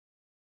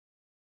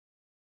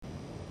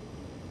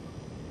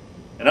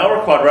In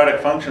our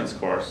quadratic functions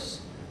course,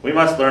 we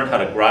must learn how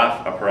to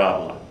graph a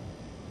parabola.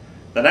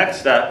 The next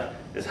step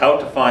is how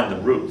to find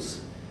the roots,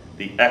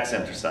 the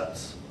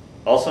x-intercepts,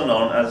 also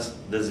known as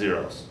the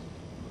zeros.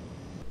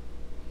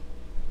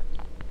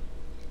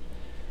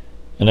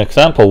 In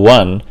example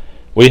 1,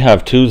 we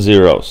have two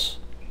zeros,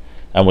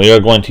 and we are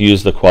going to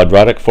use the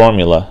quadratic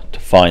formula to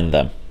find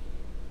them.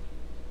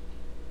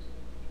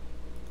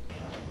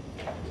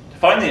 To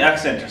find the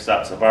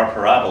x-intercepts of our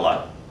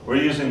parabola, we're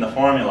using the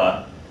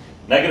formula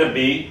negative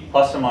b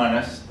plus or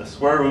minus the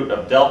square root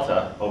of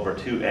delta over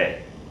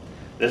 2a.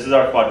 This is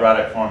our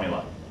quadratic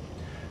formula.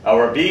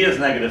 Our b is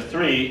negative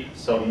 3,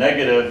 so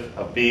negative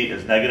of b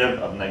is negative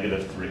of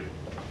negative 3.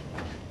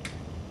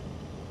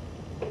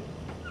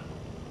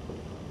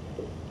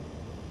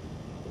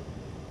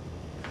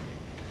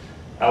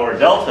 Our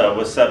delta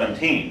was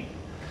 17,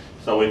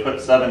 so we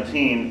put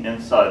 17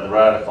 inside the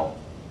radical.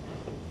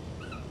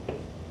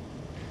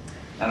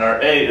 And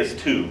our a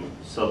is 2,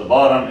 so the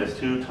bottom is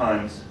 2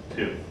 times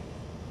 2.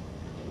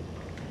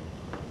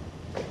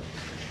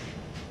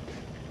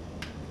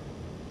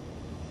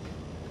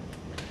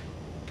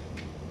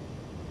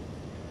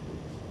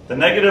 The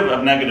negative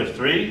of negative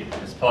 3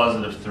 is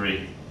positive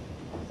 3.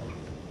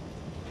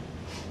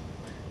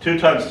 2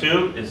 times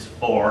 2 is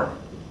 4.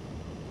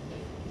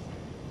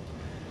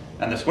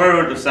 And the square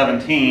root of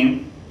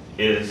 17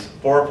 is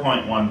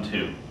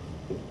 4.12.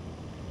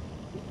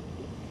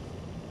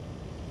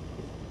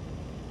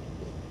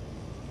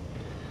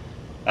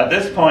 At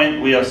this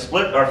point, we have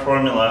split our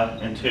formula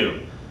in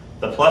two.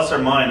 The plus or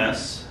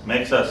minus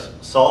makes us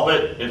solve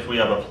it if we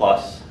have a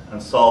plus, and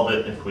solve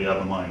it if we have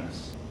a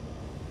minus.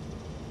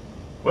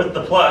 With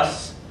the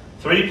plus,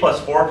 3 plus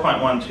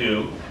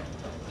 4.12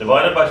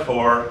 divided by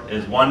 4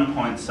 is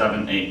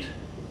 1.78.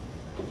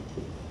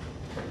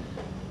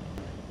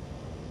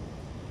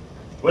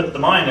 With the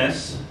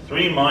minus,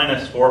 3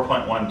 minus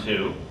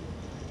 4.12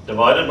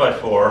 divided by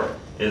 4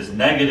 is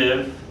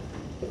negative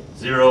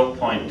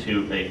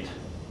 0.28.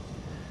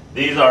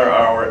 These are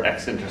our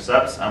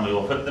x-intercepts, and we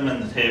will put them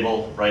in the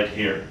table right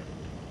here.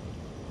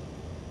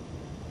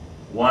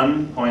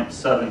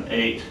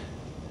 1.780,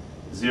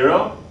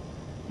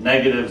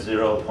 negative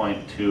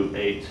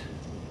 0.280.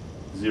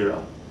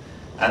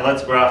 And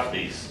let's graph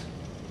these.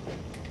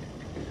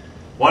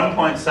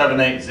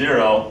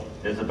 1.780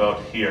 is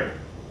about here.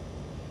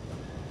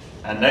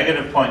 And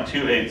negative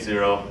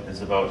 0.280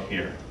 is about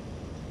here.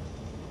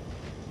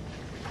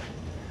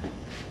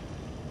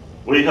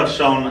 We have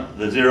shown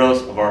the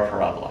zeros of our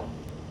parabola.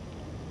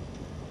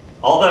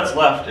 All that's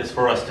left is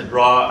for us to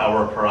draw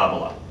our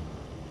parabola.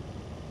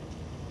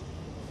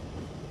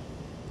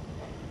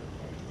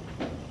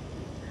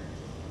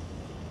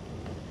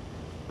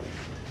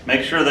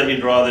 Make sure that you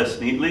draw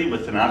this neatly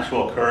with an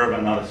actual curve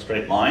and not a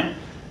straight line,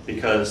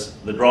 because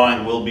the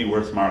drawing will be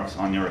worth marks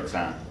on your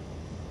exam.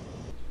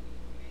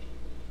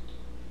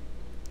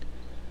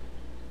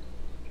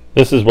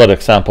 This is what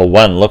example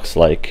 1 looks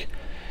like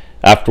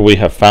after we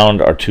have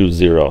found our two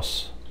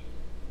zeros.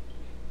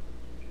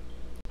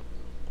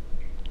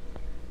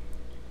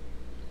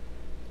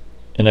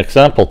 In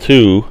example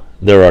 2,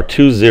 there are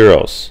two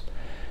zeros,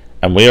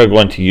 and we are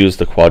going to use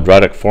the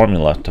quadratic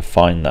formula to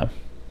find them.